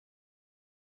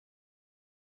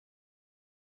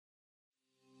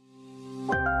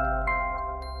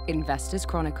Investors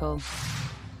Chronicle.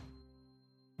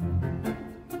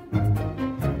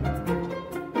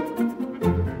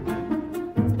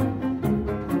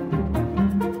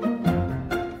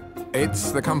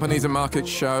 It's the Companies and Markets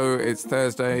show. It's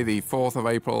Thursday, the 4th of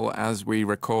April, as we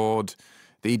record.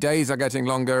 The days are getting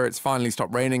longer. It's finally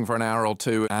stopped raining for an hour or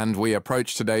two, and we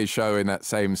approach today's show in that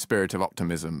same spirit of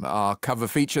optimism. Our cover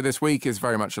feature this week is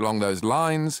very much along those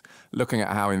lines, looking at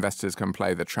how investors can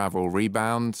play the travel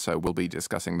rebound. So we'll be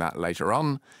discussing that later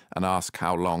on and ask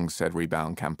how long said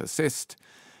rebound can persist.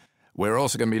 We're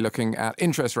also going to be looking at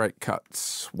interest rate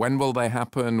cuts. When will they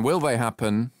happen? Will they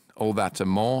happen? All that and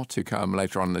more to come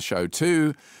later on in the show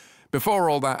too. Before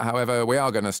all that, however, we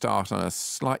are going to start on a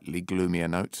slightly gloomier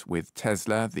note with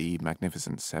Tesla, the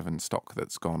Magnificent Seven stock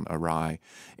that's gone awry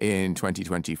in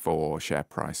 2024, share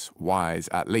price-wise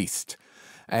at least.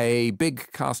 A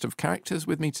big cast of characters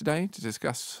with me today to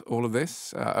discuss all of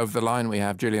this. Over the line, we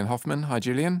have Julian Hoffman. Hi,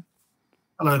 Julian.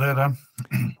 Hello there, Dan.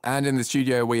 And in the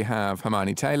studio, we have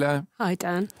Hermione Taylor. Hi,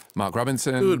 Dan. Mark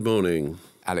Robinson. Good morning.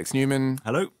 Alex Newman.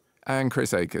 Hello. And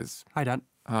Chris Akers. Hi, Dan.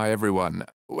 Hi, everyone.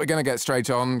 We're going to get straight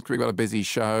on. We've got a busy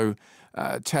show.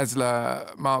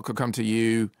 Tesla, Mark, will come to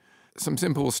you. Some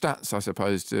simple stats, I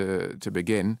suppose, to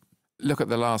begin. Look at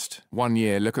the last 1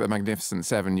 year. Look at the Magnificent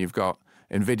Seven. You've got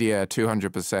NVIDIA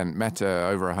 200%, Meta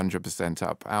over 100%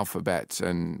 up, Alphabet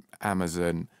and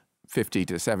Amazon 50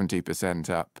 to 70%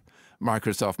 up,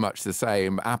 Microsoft much the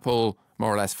same, Apple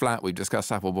more or less flat. We've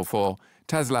discussed Apple before.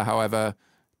 Tesla, however,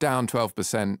 down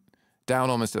 12%, down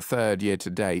almost a third year to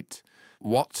date.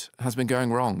 What has been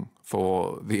going wrong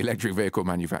for the electric vehicle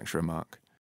manufacturer, Mark?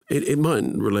 It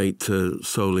mightn't relate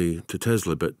solely to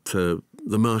Tesla, but the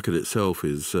market itself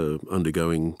is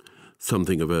undergoing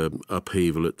something of a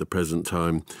upheaval at the present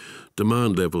time.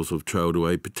 Demand levels have trailed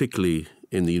away, particularly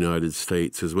in the United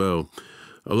States as well.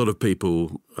 A lot of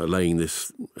people are laying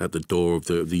this at the door of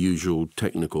the usual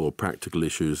technical or practical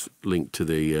issues linked to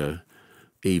the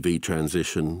EV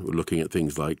transition. We're looking at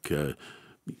things like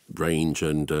range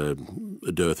and a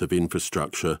dearth of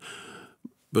infrastructure.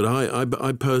 But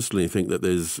I personally think that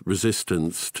there's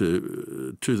resistance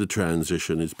to the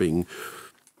transition. It's being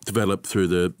developed through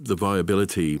the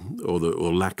viability or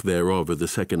lack thereof of the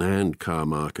second-hand car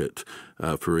market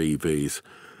for EVs.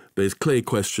 There's clear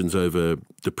questions over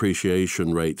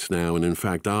depreciation rates now, and in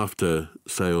fact after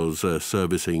sales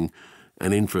servicing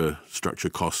and infrastructure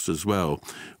costs as well,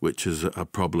 which is a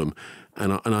problem.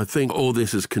 And I think all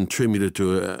this has contributed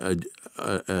to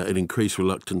an increased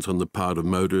reluctance on the part of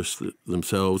motorists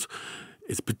themselves.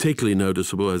 It's particularly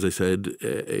noticeable, as I said,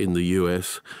 in the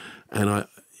US. And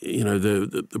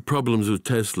the problems with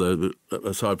Tesla,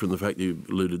 aside from the fact you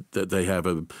alluded that they have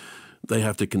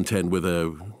to contend with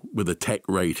a tech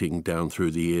rating down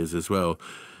through the years as well,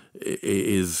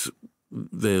 is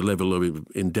their level of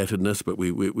indebtedness. But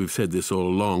we've said this all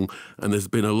along, and there's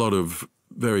been a lot of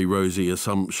very rosy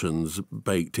assumptions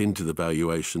baked into the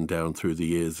valuation down through the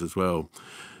years as well.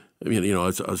 I mean, I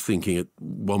was thinking at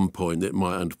one point it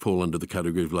might fall under the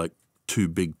category of like too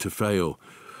big to fail.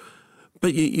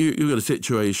 But you've got a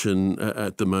situation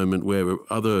at the moment where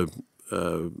other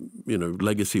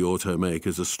legacy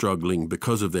automakers are struggling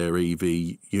because of their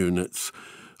EV units.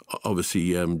 Obviously,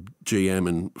 GM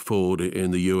and Ford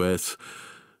in the US.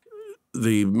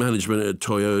 The management at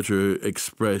Toyota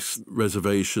expressed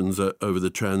reservations over the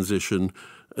transition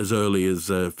as early as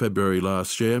February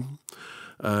last year.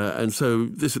 And so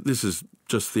this is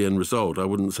just the end result. I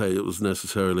wouldn't say it was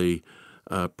necessarily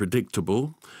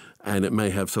predictable, and it may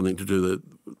have something to do with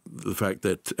the fact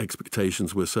that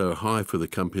expectations were so high for the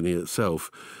company itself.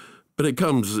 But it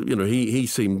comes,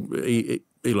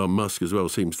 Elon Musk as well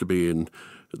seems to be in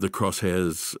the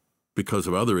crosshairs because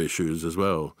of other issues as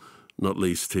well, not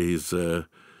least his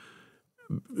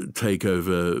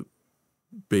takeover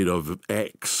bid of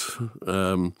X.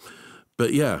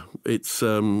 But yeah, it's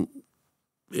a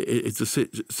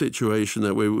situation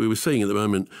that we were seeing at the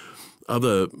moment.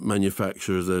 Other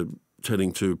manufacturers are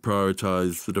tending to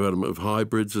prioritise the development of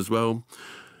hybrids as well.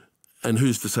 And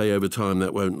who's to say over time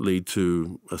that won't lead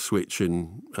to a switch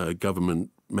in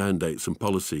government mandates and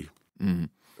policy? Mm.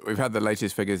 We've had the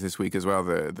latest figures this week as well,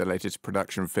 the latest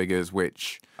production figures,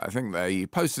 which I think they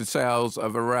posted sales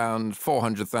of around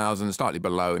 400,000, slightly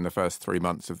below in the first 3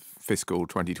 months of fiscal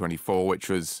 2024, which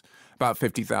was about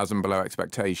 50,000 below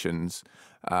expectations.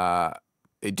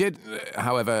 It did,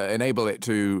 however, enable it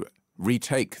to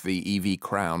retake the EV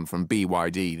crown from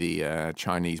BYD, the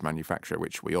Chinese manufacturer,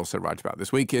 which we also write about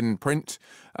this week in print,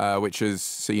 which has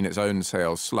seen its own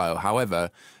sales slow.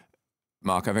 However,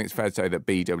 Mark, I think it's fair to say that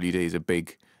BWD is a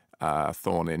big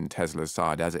thorn in Tesla's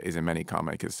side, as it is in many car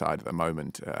makers' side at the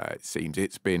moment. It seems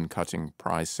it's been cutting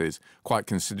prices quite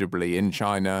considerably in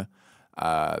China.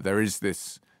 There is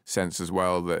this sense as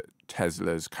well that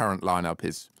Tesla's current lineup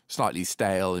is slightly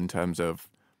stale in terms of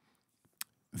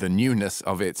the newness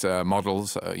of its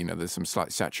models. There's some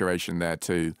slight saturation there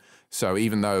too. So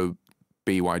even though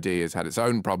BYD has had its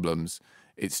own problems,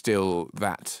 it's still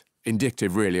that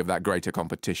indicative really of that greater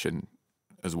competition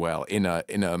as well in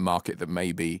a market that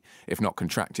may be, if not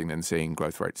contracting, then seeing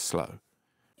growth rates slow.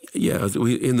 Yeah,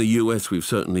 in the US, we've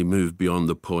certainly moved beyond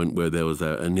the point where there was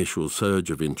that initial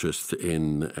surge of interest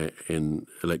in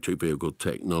electric vehicle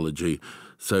technology.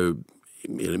 So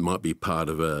it might be part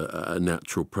of a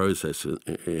natural process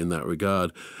in that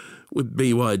regard. With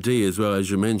BYD as well, as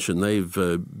you mentioned, they've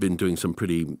been doing some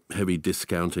pretty heavy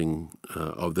discounting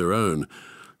of their own,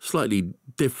 slightly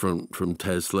different from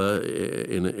Tesla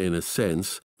in a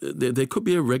sense. There could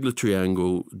be a regulatory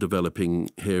angle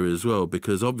developing here as well,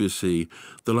 because obviously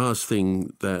the last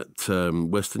thing that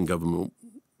Western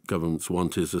governments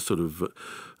want is a sort of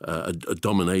a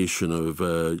domination of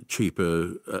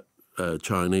cheaper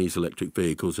Chinese electric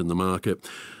vehicles in the market.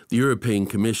 The European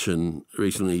Commission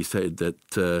recently said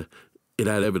that it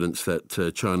had evidence that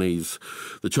the Chinese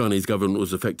government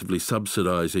was effectively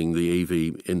subsidizing the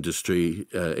EV industry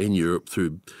in Europe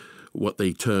through what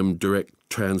they termed direct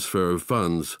transfer of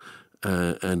funds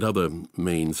and other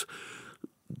means.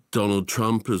 Donald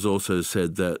Trump has also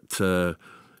said that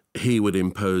he would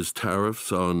impose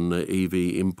tariffs on EV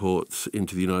imports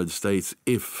into the United States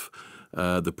if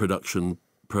the production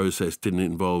process didn't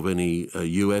involve any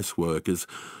US workers.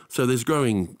 So there's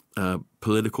growing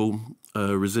political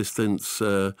resistance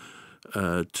to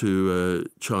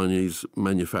Chinese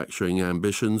manufacturing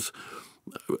ambitions.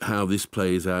 How this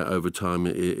plays out over time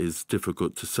is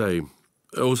difficult to say.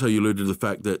 Also, you alluded to the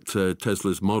fact that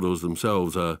Tesla's models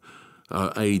themselves are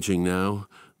aging now.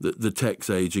 The tech's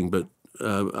aging, but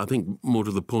I think more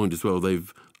to the point as well,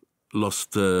 they've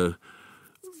lost...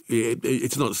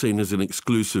 it's not seen as an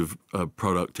exclusive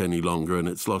product any longer, and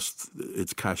it's lost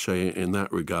its cachet in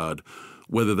that regard.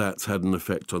 Whether that's had an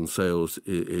effect on sales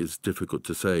is difficult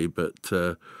to say, but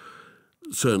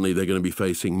certainly they're going to be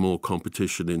facing more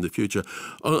competition in the future.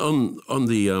 On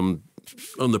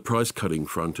the price cutting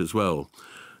front as well,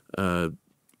 for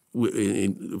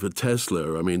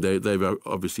Tesla, I mean they're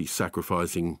obviously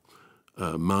sacrificing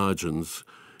margins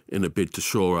in a bid to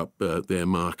shore up their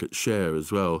market share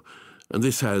as well. And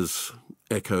this has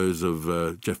echoes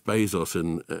of Jeff Bezos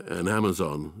and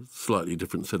Amazon, slightly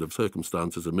different set of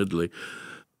circumstances, admittedly.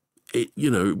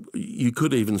 You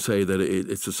could even say that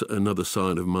it's another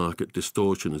sign of market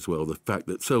distortion as well. The fact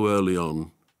that so early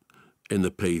on in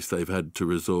the piece they've had to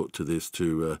resort to this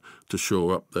to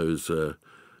shore up the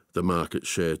market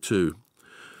share too.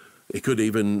 It could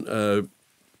even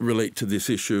relate to this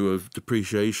issue of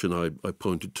depreciation I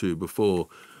pointed to before.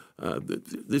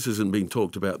 This hasn't been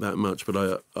talked about that much,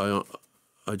 but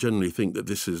I generally think that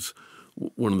this is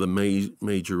one of the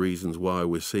major reasons why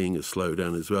we're seeing a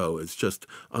slowdown as well. It's just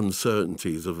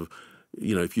uncertainties of,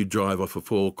 if you drive off a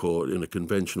forecourt in a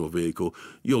conventional vehicle,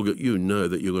 you know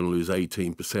that you're going to lose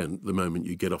 18% the moment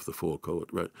you get off the forecourt,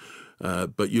 right?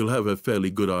 But you'll have a fairly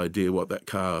good idea what that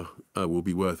car will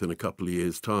be worth in a couple of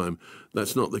years' time.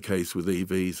 That's not the case with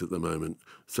EVs at the moment.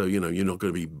 So, you're not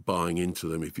going to be buying into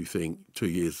them if you think 2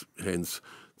 years hence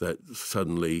that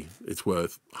suddenly it's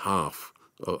worth half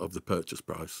of the purchase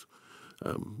price.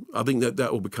 I think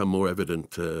that will become more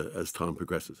evident as time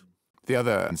progresses. The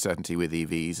other uncertainty with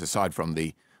EVs, aside from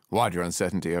the wider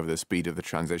uncertainty over the speed of the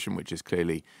transition, which is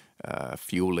clearly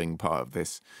fueling part of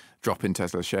this drop in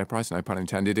Tesla's share price, no pun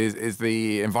intended, is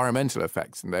the environmental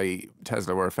effects. And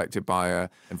Tesla were affected by an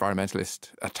environmentalist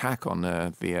attack on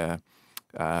the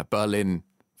Berlin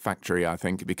factory, I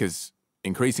think, because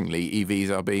increasingly EVs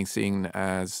are being seen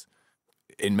as,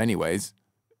 in many ways,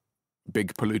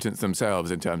 big pollutants themselves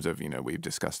in terms of, we've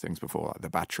discussed things before, like the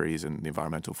batteries and the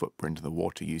environmental footprint and the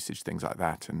water usage, things like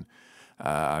that. And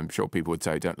I'm sure people would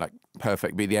say, don't let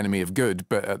perfect be the enemy of good.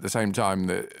 But at the same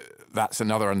time, that's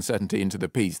another uncertainty into the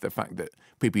piece, the fact that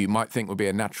people you might think would be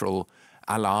a natural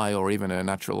ally or even a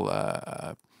natural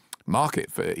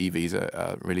market for EVs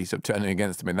are really sort of turning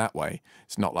against them in that way.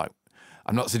 It's not like,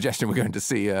 I'm not suggesting we're going to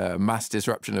see a mass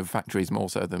disruption of factories more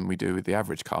so than we do with the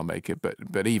average car maker,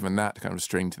 but even that kind of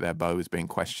string to their bow is being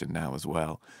questioned now as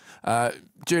well.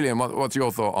 Julian, what's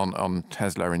your thought on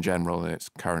Tesla in general and its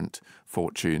current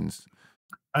fortunes?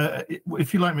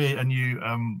 If you like me and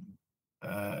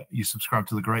you subscribe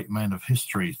to the great man of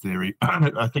history theory,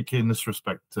 I think in this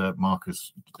respect, Mark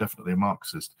is definitely a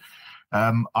Marxist.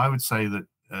 I would say that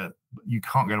you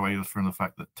can't get away from the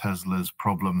fact that Tesla's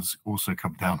problems also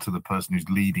come down to the person who's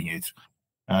leading it.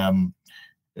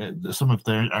 Some of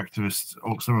their activists,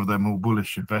 or some of their more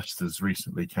bullish investors,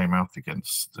 recently came out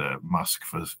against Musk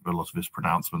for a lot of his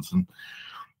pronouncements, and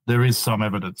there is some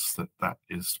evidence that that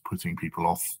is putting people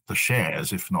off the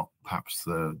shares, if not perhaps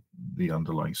the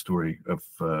underlying story of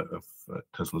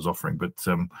Tesla's offering. But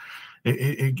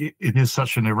it is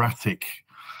such an erratic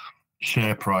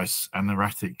share price and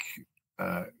erratic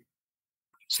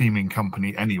seeming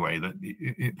company anyway that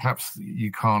perhaps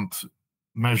you can't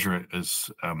measure it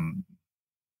as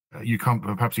you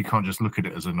can't just look at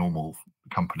it as a normal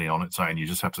company on its own. You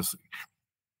just have to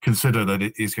consider that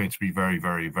it is going to be very,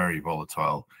 very, very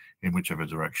volatile in whichever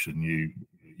direction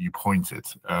you point it.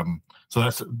 So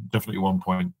that's definitely one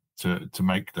point to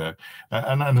make there.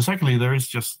 And secondly, there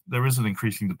is an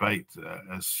increasing debate,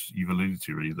 as you've alluded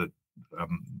to, really, that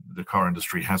the car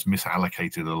industry has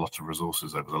misallocated a lot of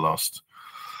resources over the last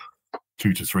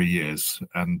 2 to 3 years,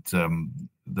 and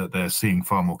that they're seeing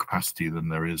far more capacity than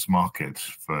there is market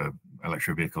for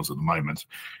electric vehicles at the moment.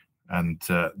 And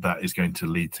that is going to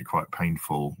lead to quite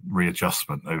painful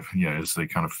readjustment of, as they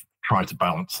kind of try to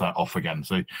balance that off again.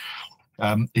 So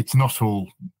it's not all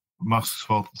Musk's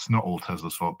fault, it's not all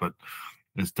Tesla's fault, but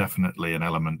there's definitely an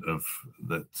element of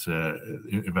that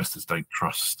investors don't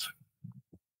trust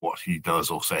what he does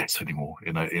or says anymore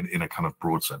in a kind of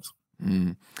broad sense.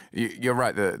 Mm. You're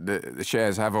right. The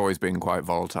shares have always been quite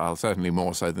volatile, certainly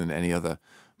more so than any other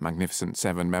Magnificent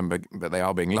Seven member, but they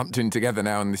are being lumped in together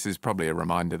now, and this is probably a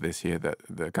reminder this year that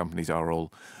the companies are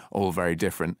all very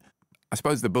different. I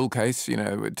suppose the bull case,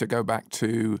 to go back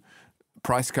to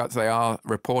price cuts, they are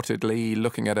reportedly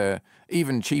looking at a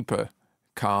even cheaper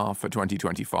car for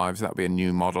 2025, so that'll be a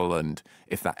new model, and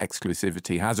if that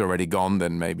exclusivity has already gone,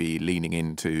 then maybe leaning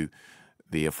into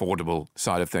the affordable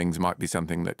side of things might be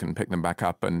something that can pick them back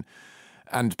up.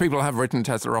 And people have written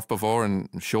Tesla off before and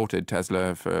shorted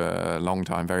Tesla for a long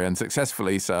time very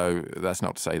unsuccessfully, so that's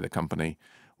not to say the company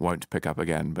won't pick up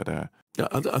again. But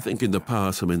I think in the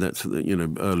past, that's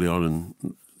early on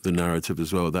in the narrative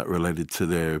as well, that related to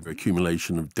their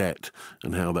accumulation of debt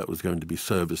and how that was going to be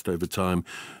serviced over time.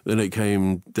 Then it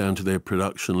came down to their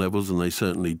production levels, and they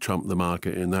certainly trumped the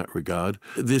market in that regard.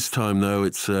 This time, though,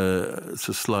 it's a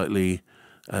slightly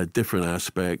different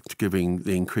aspect, giving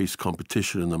the increased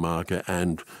competition in the market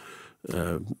and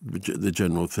the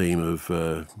general theme of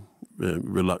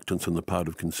reluctance on the part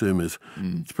of consumers.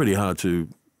 It's pretty hard to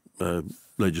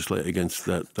legislate against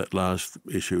that last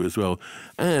issue as well.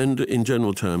 And in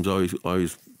general terms, I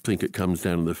always think it comes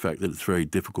down to the fact that it's very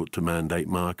difficult to mandate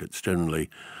markets generally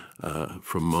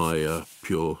from my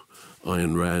pure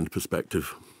Ayn Rand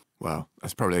perspective. Well,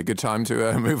 that's probably a good time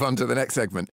to move on to the next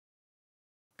segment.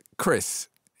 Chris,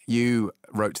 you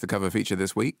wrote the cover feature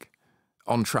this week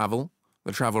on travel,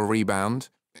 the travel rebound.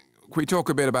 Can we talk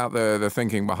a bit about the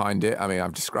thinking behind it? I mean,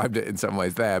 I've described it in some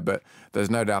ways there, but there's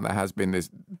no doubt there has been this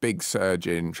big surge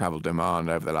in travel demand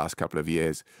over the last couple of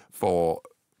years for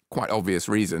quite obvious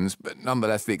reasons, but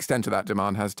nonetheless, the extent of that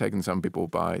demand has taken some people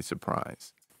by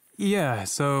surprise. Yeah,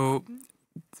 so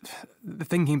the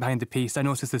thinking behind the piece, I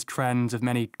noticed this trend of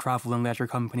many travel and leisure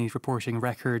companies reporting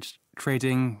record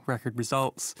trading, record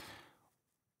results,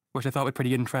 which I thought was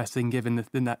pretty interesting given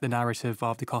the narrative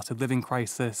of the cost of living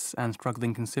crisis and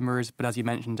struggling consumers. But as you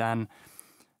mentioned, Dan,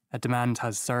 demand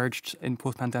has surged in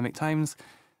post-pandemic times.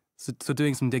 So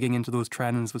doing some digging into those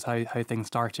trends was how things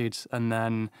started. And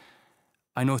then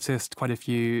I noticed quite a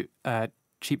few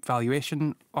cheap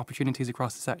valuation opportunities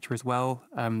across the sector as well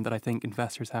that I think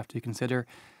investors have to consider.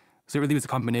 So it really was a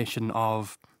combination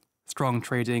of strong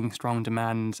trading, strong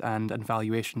demand, and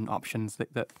valuation options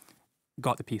that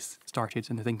got the piece started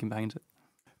and the thinking behind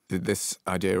it. This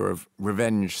idea of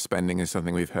revenge spending is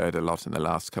something we've heard a lot in the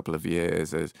last couple of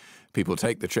years as people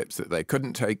take the trips that they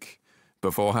couldn't take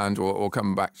beforehand. We'll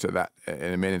come back to that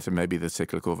in a minute, and maybe the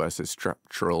cyclical versus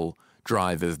structural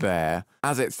drivers there.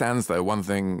 As it stands, though, one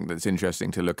thing that's interesting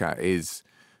to look at is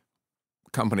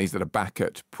companies that are back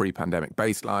at pre-pandemic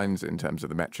baselines in terms of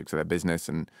the metrics of their business,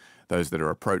 and those that are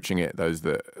approaching it, those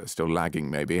that are still lagging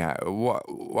maybe.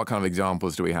 What kind of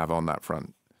examples do we have on that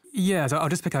front? Yeah, so I'll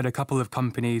just pick out a couple of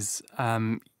companies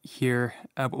here.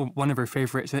 One of our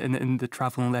favourites in the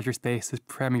travel and leisure space is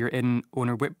Premier Inn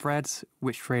owner Whitbread,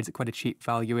 which trades at quite a cheap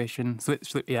valuation. So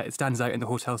it stands out in the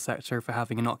hotel sector for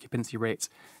having an occupancy rate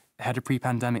ahead of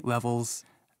pre-pandemic levels,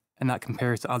 and that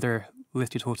compares to other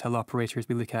listed hotel operators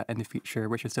we look at in the future,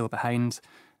 which are still behind,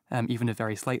 even if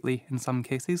very slightly in some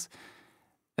cases.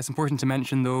 It's important to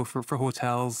mention, though, for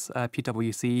hotels,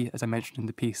 PwC, as I mentioned in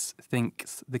the piece,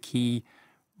 thinks the key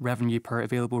revenue per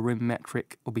available room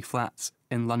metric will be flat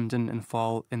in London and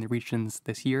fall in the regions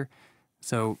this year.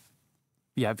 So,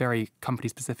 yeah, very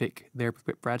company-specific there with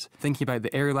Whitbread. Thinking about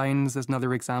the airlines as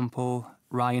another example,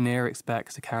 Ryanair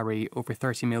expects to carry over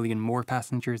 30 million more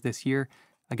passengers this year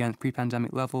against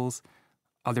pre-pandemic levels.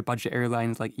 Other budget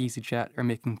airlines like EasyJet are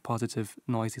making positive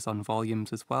noises on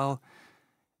volumes as well.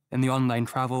 In the online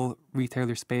travel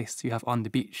retailer space, you have On the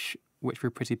Beach, which we're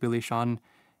pretty bullish on.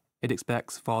 It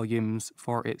expects volumes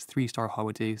for its 3-star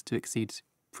holidays to exceed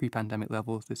pre-pandemic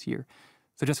levels this year.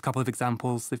 So just a couple of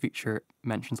examples. The feature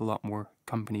mentions a lot more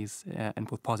companies in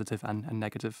both positive and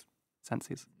negative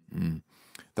senses.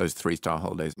 Those 3-star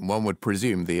holidays. One would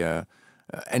presume the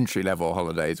entry-level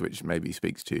holidays, which maybe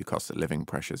speaks to cost of living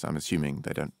pressures. I'm assuming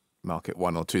they don't market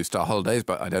 1 or 2-star holidays,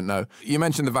 but I don't know. You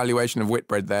mentioned the valuation of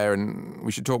Whitbread there, and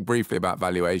we should talk briefly about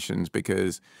valuations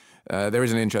because there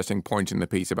is an interesting point in the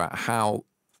piece about how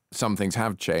some things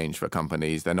have changed for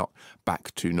companies. They're not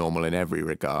back to normal in every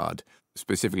regard,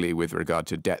 specifically with regard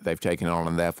to debt they've taken on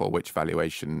and therefore which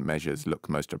valuation measures look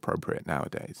most appropriate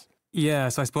nowadays. Yeah,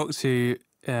 so I spoke to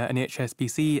an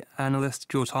HSBC analyst,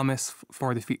 Joe Thomas,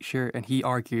 for the feature, and he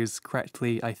argues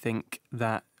correctly, I think,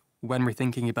 that when we're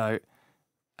thinking about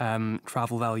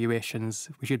travel valuations,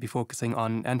 we should be focusing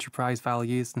on enterprise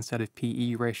values instead of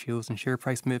PE ratios and share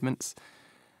price movements.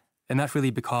 And that's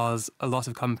really because a lot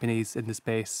of companies in the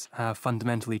space have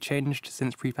fundamentally changed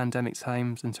since pre-pandemic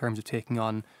times in terms of taking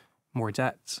on more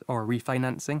debt or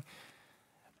refinancing.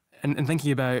 And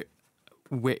thinking about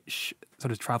which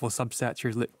sort of travel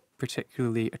subsectors look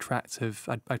particularly attractive,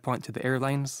 I'd point to the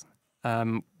airlines.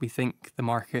 We think the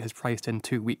market has priced in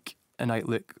too weak an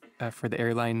outlook for the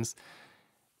airlines.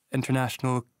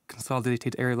 International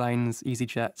consolidated airlines,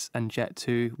 EasyJet and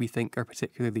Jet2, we think are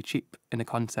particularly cheap in the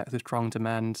context of strong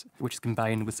demand, which is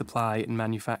combined with supply and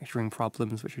manufacturing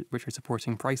problems, which are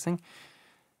supporting pricing.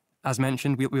 As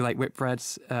mentioned, we like Whitbread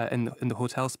in the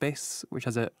hotel space, which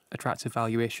has an attractive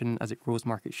valuation as it grows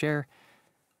market share.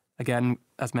 Again,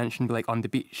 as mentioned, we like On the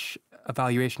Beach. A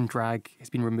valuation drag has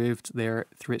been removed there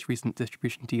through its recent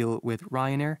distribution deal with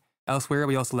Ryanair. Elsewhere,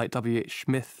 we also like W.H.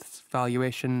 Smith's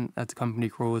valuation as the company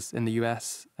grows in the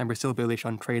US, and we're still bullish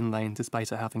on Trainline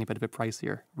despite it having a bit of a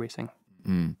pricier rating.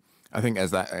 I think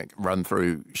as that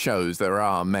run-through shows, there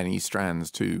are many strands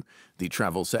to the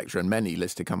travel sector and many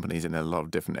listed companies in a lot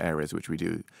of different areas, which we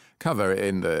do cover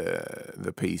in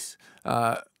the piece.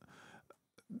 The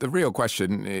real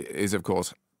question is, of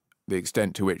course, the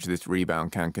extent to which this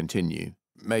rebound can continue.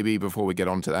 Maybe before we get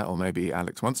onto that, or maybe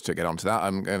Alex wants to get onto that,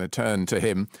 I'm going to turn to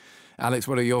him. Alex,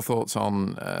 what are your thoughts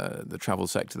on the travel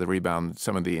sector, the rebound,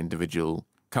 some of the individual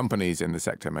companies in the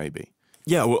sector maybe?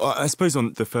 Yeah, well, I suppose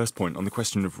on the first point, on the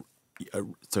question of,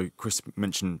 so Chris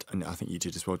mentioned, and I think you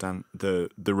did as well, Dan, the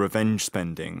revenge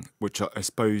spending, which I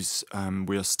suppose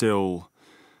we are still,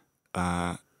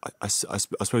 I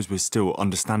suppose we're still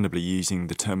understandably using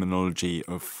the terminology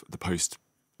of the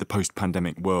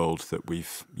post-pandemic world that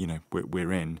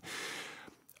we're in.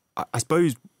 I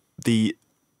suppose the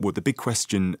big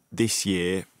question this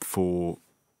year for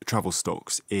travel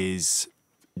stocks is,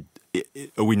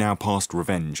 are we now past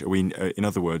revenge? Are we, in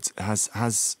other words,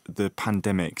 has the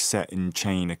pandemic set in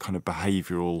chain a kind of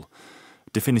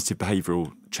definitive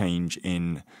behavioural change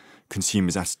in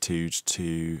consumers' attitudes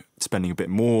to spending a bit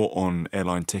more on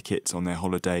airline tickets, on their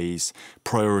holidays,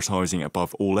 prioritising it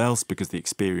above all else because the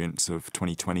experience of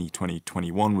 2020,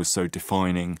 2021 was so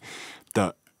defining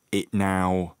that it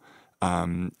now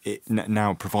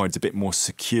provides a bit more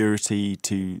security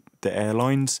to the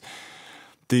airlines.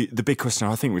 The big question,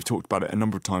 I think we've talked about it a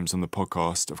number of times on the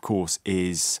podcast, of course,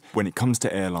 is when it comes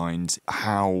to airlines,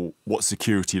 what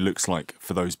security looks like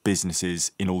for those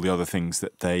businesses in all the other things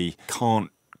that they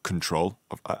can't control.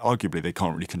 Arguably, they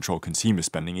can't really control consumer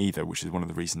spending either, which is one of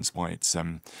the reasons why it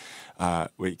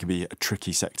can be a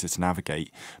tricky sector to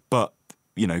navigate. But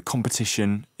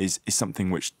competition is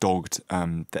something which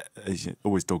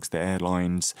always dogs the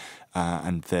airlines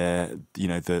and the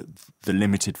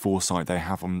limited foresight they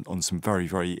have on some very,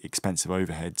 very expensive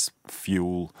overheads,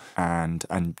 fuel, and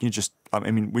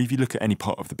if you look at any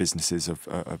part of the businesses of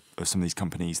some of these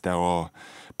companies, there are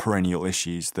perennial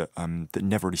issues that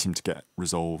never really seem to get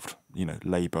resolved.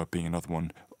 Labour being another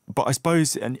one. But I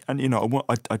suppose, I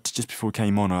just before we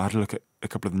came on, I had a look at a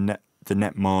couple of the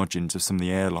net margins of some of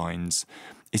the airlines.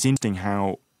 It's interesting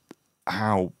how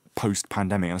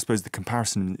post-pandemic, and I suppose the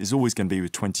comparison is always going to be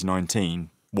with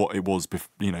 2019, what it was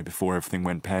before everything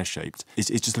went pear-shaped. It's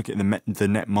just looking at the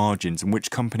net margins and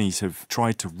which companies have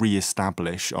tried to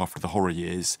re-establish after the horror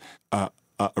years a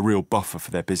real buffer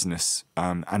for their business.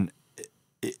 And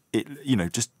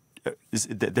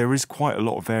there is quite a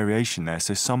lot of variation there.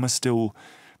 So some are still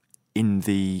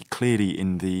clearly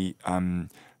in the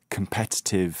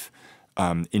competitive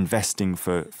investing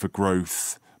for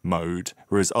growth mode,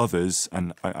 whereas others,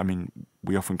 and I mean,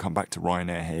 we often come back to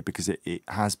Ryanair here because it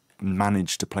has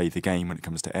managed to play the game when it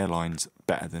comes to airlines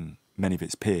better than many of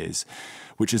its peers,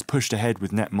 which has pushed ahead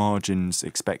with net margins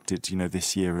expected,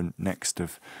 this year and next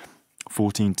of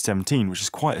 14 to 17, which is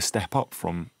quite a step up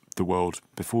from the world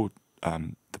before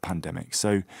the pandemic.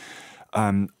 So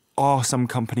are some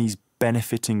companies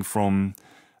benefiting from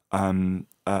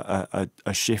a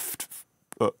shift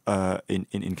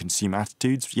in consumer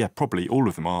attitudes? Yeah, probably all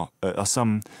of them are. Are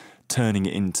some turning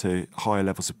it into higher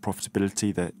levels of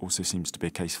profitability? There also seems to be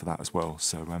a case for that as well.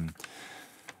 So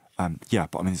yeah,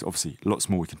 but I mean, there's obviously lots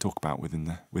more we can talk about within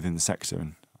the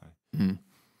sector. And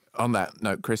On that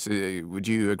note, Chris, would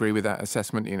you agree with that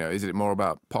assessment? Is it more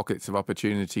about pockets of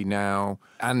opportunity now?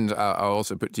 And I'll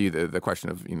also put to you the question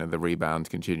of, the rebound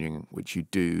continuing, which you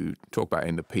do talk about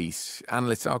in the piece.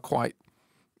 Analysts are quite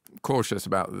cautious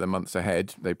about the months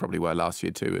ahead. They probably were last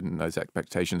year too, and those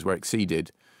expectations were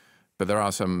exceeded. But there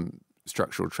are some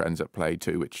structural trends at play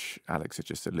too, which Alex has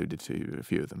just alluded to, a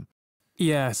few of them.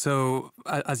 Yeah, so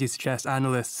as you suggest,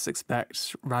 analysts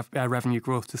expect revenue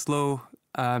growth to slow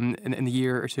in the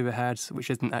year or two ahead, which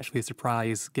isn't actually a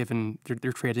surprise given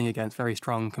they're trading against very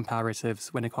strong comparatives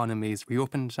when economies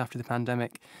reopened after the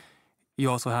pandemic. You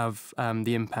also have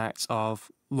the impact of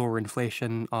lower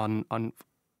inflation on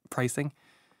pricing.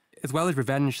 As well as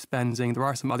revenge spending, there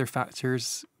are some other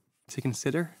factors to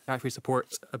consider that actually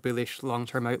support a bullish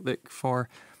long-term outlook for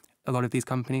a lot of these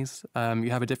companies. You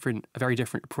have a very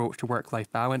different approach to work-life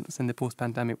balance in the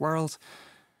post-pandemic world,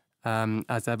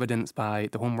 as evidenced by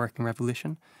the home working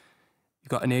revolution. You've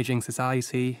got an aging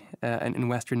society in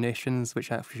Western nations,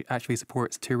 which actually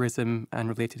supports tourism and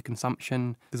related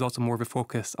consumption. There's also more of a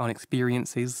focus on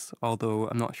experiences, although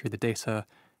I'm not sure the data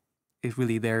is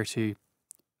really there to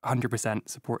 100%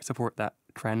 support that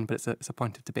trend, but it's a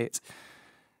point of debate.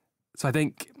 So I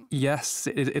think, yes,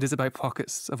 it is about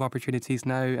pockets of opportunities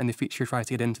now, and the feature tries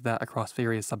to get into that across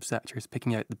various subsectors,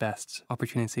 picking out the best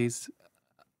opportunities.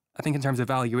 I think in terms of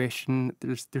valuation,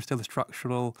 there's still a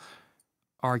structural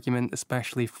argument,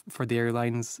 especially for the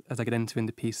airlines, as I get into in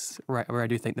the piece, where I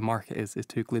do think the market is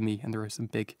too gloomy and there are some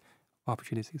big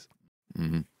opportunities.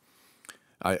 Mm-hmm.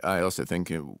 I also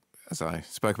think, as I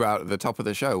spoke about at the top of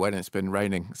the show, when it's been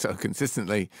raining so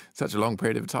consistently, such a long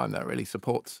period of time, that really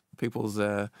supports people's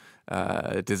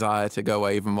desire to go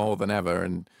away even more than ever.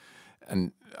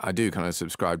 And I do kind of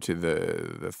subscribe to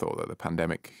the thought that the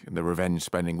pandemic and the revenge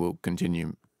spending will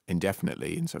continue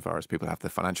indefinitely, insofar as people have the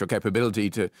financial capability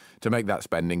to make that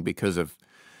spending because of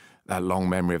that long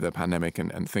memory of the pandemic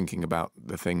and thinking about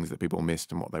the things that people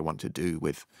missed and what they want to do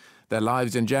with their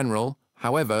lives in general.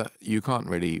 However, you can't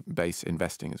really base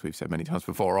investing, as we've said many times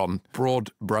before, on broad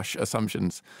brush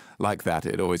assumptions like that.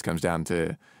 It always comes down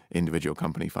to individual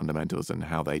company fundamentals and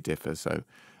how they differ. So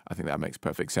I think that makes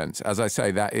perfect sense. As I say,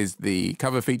 that is the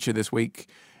cover feature this week.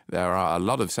 There are a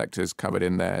lot of sectors covered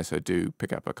in there, so do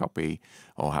pick up a copy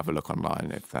or have a look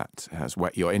online if that has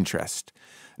whet your interest.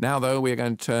 Now, though, we are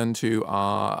going to turn to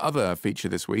our other feature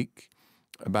this week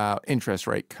about interest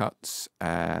rate cuts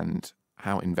and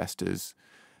how investors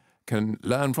can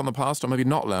learn from the past, or maybe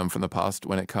not learn from the past,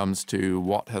 when it comes to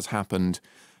what has happened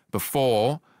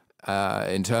before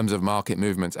in terms of market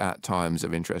movements at times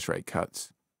of interest rate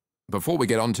cuts. Before we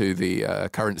get on to the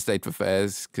current state of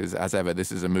affairs, because as ever, this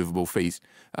is a movable feast,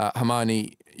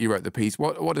 Hermione, you wrote the piece.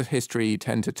 What does history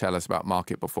tend to tell us about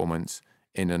market performance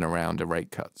in and around a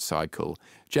rate cut cycle?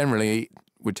 Generally,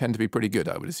 would tend to be pretty good,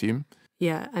 I would assume.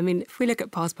 Yeah, I mean, if we look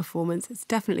at past performance, it's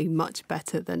definitely much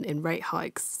better than in rate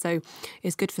hikes. So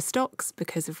it's good for stocks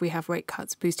because if we have rate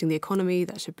cuts boosting the economy,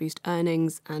 that should boost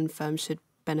earnings and firms should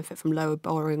benefit from lower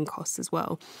borrowing costs as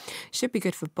well. It should be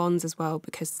good for bonds as well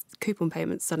because coupon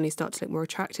payments suddenly start to look more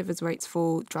attractive as rates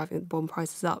fall, driving the bond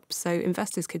prices up. So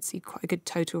investors could see quite a good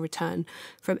total return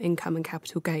from income and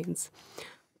capital gains.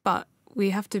 But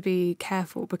we have to be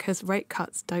careful because rate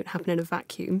cuts don't happen in a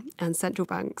vacuum and central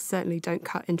banks certainly don't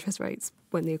cut interest rates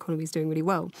when the economy is doing really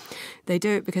well. They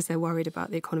do it because they're worried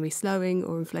about the economy slowing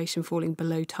or inflation falling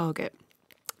below target.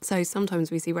 So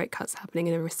sometimes we see rate cuts happening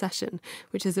in a recession,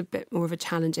 which is a bit more of a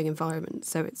challenging environment.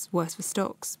 So it's worse for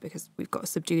stocks because we've got a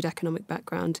subdued economic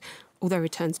background, although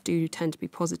returns do tend to be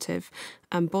positive.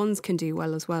 And bonds can do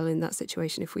well as well in that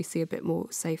situation if we see a bit more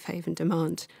safe haven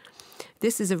demand.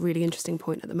 This is a really interesting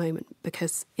point at the moment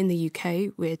because in the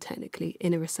UK, we're technically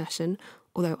in a recession,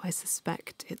 although I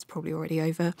suspect it's probably already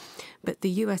over. But the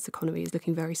US economy is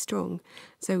looking very strong.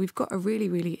 So we've got a really,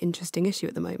 really interesting issue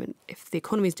at the moment. If the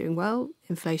economy is doing well,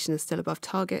 inflation is still above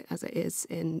target, as it is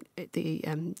in the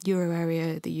euro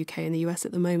area, the UK and the US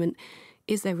at the moment,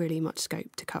 is there really much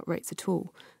scope to cut rates at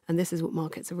all? And this is what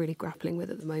markets are really grappling with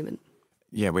at the moment.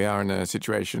 Yeah, we are in a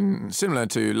situation similar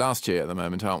to last year at the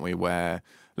moment, aren't we? Where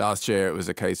last year it was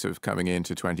a case of coming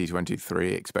into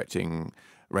 2023 expecting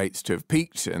rates to have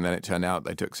peaked, and then it turned out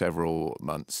they took several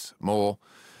months more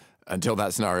until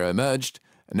that scenario emerged.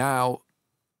 Now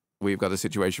we've got a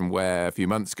situation where a few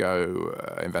months ago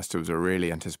investors were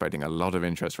really anticipating a lot of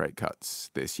interest rate cuts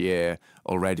this year.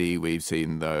 Already we've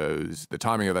seen the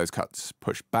timing of those cuts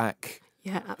pushed back.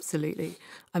 Yeah, absolutely.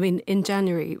 I mean, in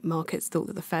January, markets thought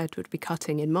that the Fed would be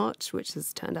cutting in March, which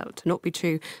has turned out to not be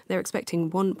true. They're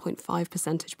expecting 1.5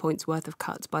 percentage points worth of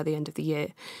cuts by the end of the year.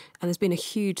 And there's been a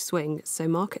huge swing, so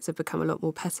markets have become a lot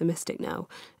more pessimistic now.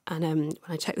 And when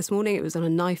I checked this morning, it was on a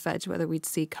knife edge whether we'd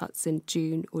see cuts in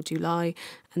June or July.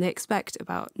 And they expect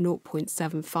about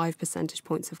 0.75 percentage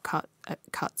points of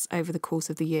cuts over the course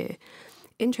of the year.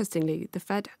 Interestingly, the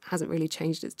Fed hasn't really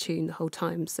changed its tune the whole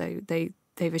time, so they've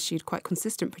issued quite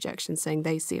consistent projections saying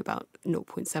they see about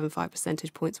 0.75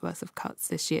 percentage points worth of cuts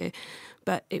this year.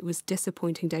 But it was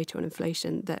disappointing data on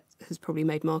inflation that has probably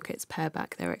made markets pare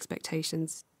back their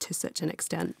expectations to such an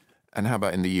extent. And how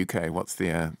about in the UK? What's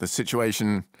the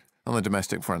situation on the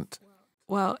domestic front?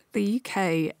 Well, the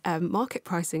UK market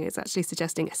pricing is actually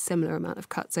suggesting a similar amount of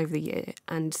cuts over the year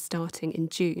and starting in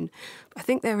June. I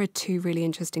think there are two really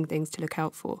interesting things to look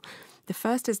out for. The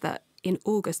first is that in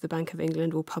August, the Bank of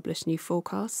England will publish new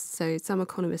forecasts. So some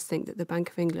economists think that the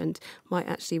Bank of England might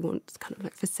actually want, kind of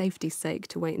like for safety's sake,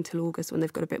 to wait until August when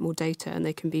they've got a bit more data and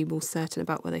they can be more certain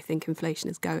about where they think inflation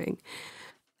is going.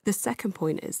 The second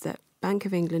point is that Bank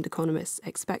of England economists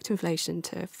expect inflation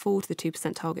to fall to the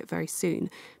 2% target very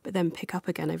soon, but then pick up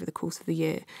again over the course of the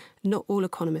year. Not all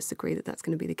economists agree that that's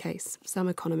going to be the case. Some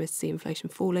economists see inflation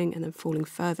falling and then falling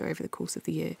further over the course of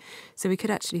the year. So we could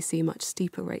actually see much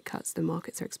steeper rate cuts than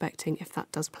markets are expecting if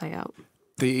that does play out.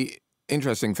 The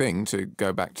interesting thing, to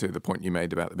go back to the point you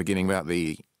made about the beginning about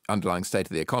the underlying state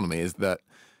of the economy, is that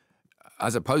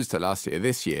as opposed to last year,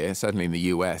 this year, certainly in the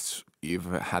US,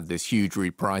 you've had this huge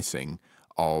repricing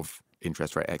of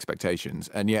interest rate expectations,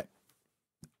 and yet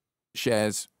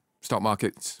shares, stock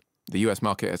markets, the US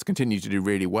market has continued to do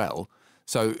really well.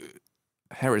 So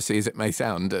heresy as it may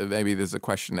sound, maybe there's a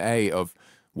question of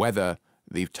whether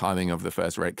the timing of the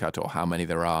first rate cut or how many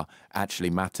there are actually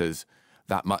matters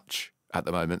that much at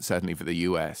the moment, certainly for the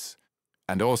US.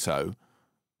 And also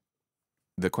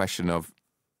the question of,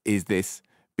 is this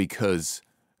because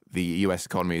the US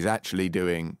economy is actually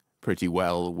doing pretty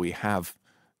well? We have,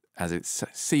 as it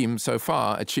seems so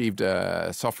far, achieved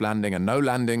a soft landing, a no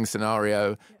landing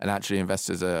scenario, and actually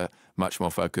investors are much more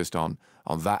focused on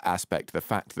that aspect. The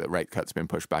fact that rate cuts have been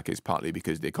pushed back is partly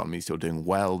because the economy is still doing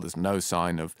well. There's no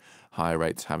sign of higher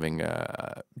rates having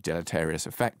a deleterious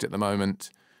effect at the moment.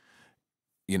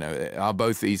 You know, are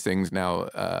both these things now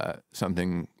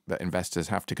something that investors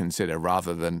have to consider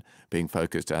rather than being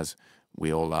focused, as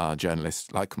we all are,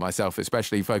 journalists like myself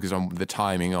especially, focused on the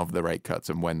timing of the rate cuts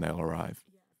and when they'll arrive?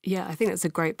 Yeah, I think that's a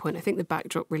great point. I think the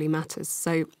backdrop really matters.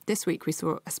 So this week we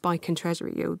saw a spike in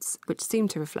Treasury yields, which seemed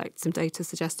to reflect some data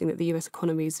suggesting that the US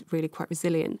economy is really quite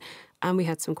resilient. And we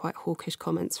had some quite hawkish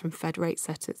comments from Fed rate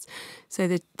setters. So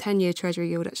the 10-year Treasury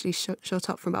yield actually shot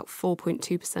up from about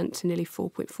 4.2% to nearly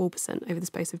 4.4% over the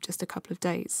space of just a couple of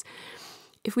days.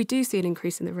 If we do see an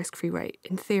increase in the risk-free rate,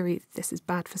 in theory, this is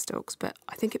bad for stocks, but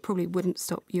I think it probably wouldn't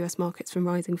stop US markets from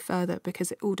rising further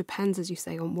because it all depends, as you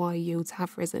say, on why yields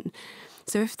have risen.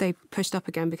 So if they pushed up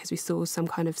again because we saw some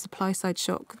kind of supply-side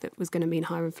shock that was going to mean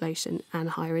higher inflation and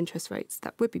higher interest rates,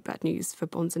 that would be bad news for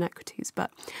bonds and equities.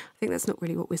 But I think that's not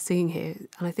really what we're seeing here.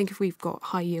 And I think if we've got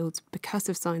high yields because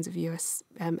of signs of US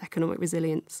economic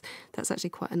resilience, that's actually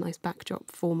quite a nice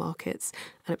backdrop for markets.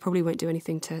 And it probably won't do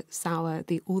anything to sour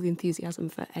all the enthusiasm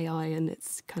for AI and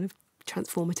its kind of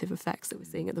transformative effects that we're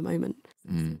seeing at the moment.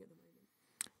 And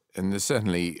there's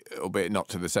certainly, albeit not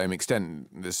to the same extent,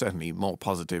 there's certainly more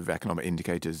positive economic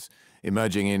indicators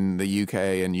emerging in the UK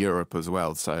and Europe as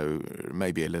well. So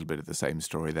maybe a little bit of the same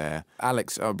story there.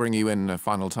 Alex, I'll bring you in a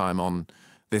final time on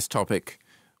this topic.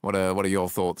 What are your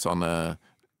thoughts on the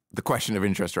question of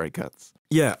interest rate cuts?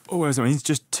 Yeah, always. I mean, it's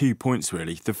just 2 points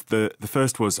really. The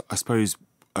first was, I suppose,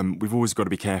 we've always got to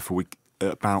be careful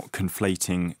about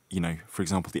conflating, for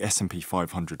example, the S&P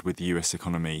 500 with the US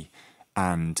economy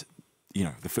and the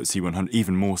FTSE 100,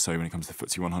 even more so when it comes to the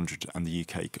FTSE 100 and the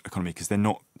UK economy, because they're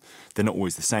not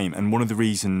always the same. And one of the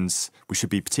reasons we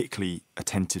should be particularly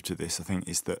attentive to this, I think,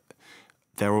 is that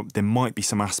there might be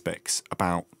some aspects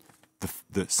about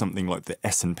the something like the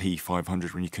S&P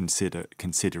 500 when you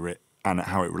consider it and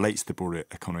how it relates to the broader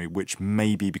economy, which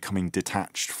may be becoming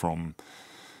detached from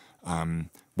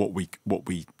what we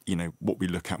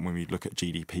look at when we look at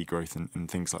GDP growth and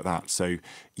things like that. So,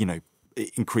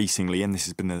 increasingly, and this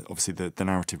has been obviously the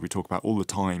narrative we talk about all the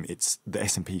time, it's the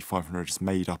S&P 500 is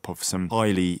made up of some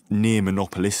highly near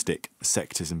monopolistic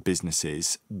sectors and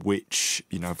businesses which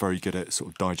are very good at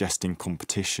sort of digesting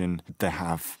competition. They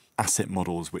have asset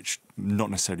models which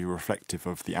not necessarily reflective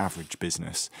of the average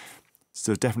business.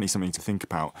 So definitely something to think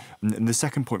about. And the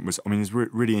second point was, it's a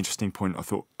really interesting point I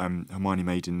thought Hermione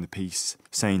made in the piece,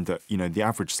 saying that, the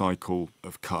average cycle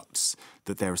of cuts,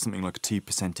 that there is something like 2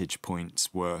 percentage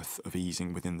points worth of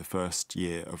easing within the first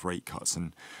year of rate cuts.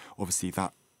 And obviously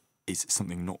that is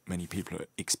something not many people are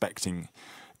expecting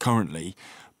currently.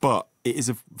 But it is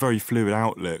a very fluid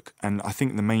outlook. And I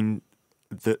think the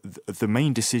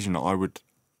main decision I would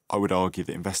argue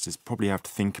that investors probably have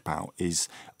to think about is,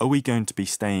 are we going to be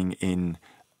staying in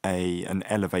an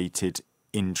elevated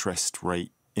interest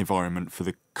rate environment for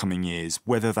the coming years,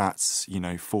 whether that's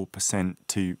 4%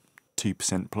 to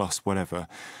 2% plus, whatever,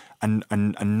 and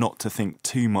not to think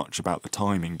too much about the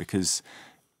timing, because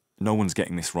no one's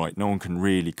getting this right. No one can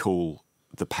really call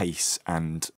the pace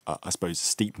and I suppose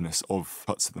steepness of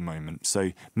cuts at the moment.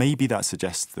 So maybe that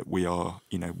suggests that we are,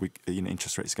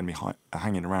 interest rates are going to be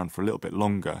hanging around for a little bit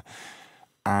longer,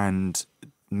 and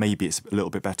maybe it's a little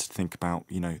bit better to think about,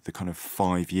 the kind of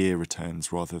 5-year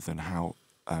returns rather than how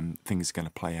things are going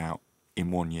to play out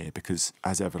in 1 year, because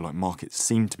as ever, like, markets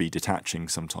seem to be detaching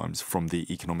sometimes from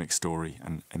the economic story,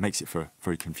 and it makes it for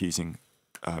very confusing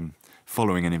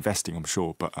following and investing, I'm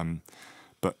sure.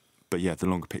 But yeah, the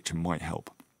longer picture might help.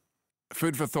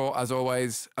 Food for thought, as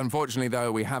always. Unfortunately,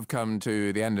 though, we have come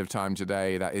to the end of time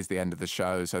today. That is the end of the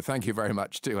show. So thank you very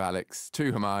much to Alex,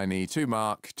 to Hermione, to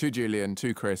Mark, to Julian,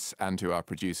 to Chris, and to our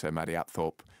producer, Maddie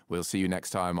Apthorpe. We'll see you next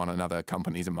time on another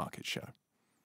Companies and Markets show.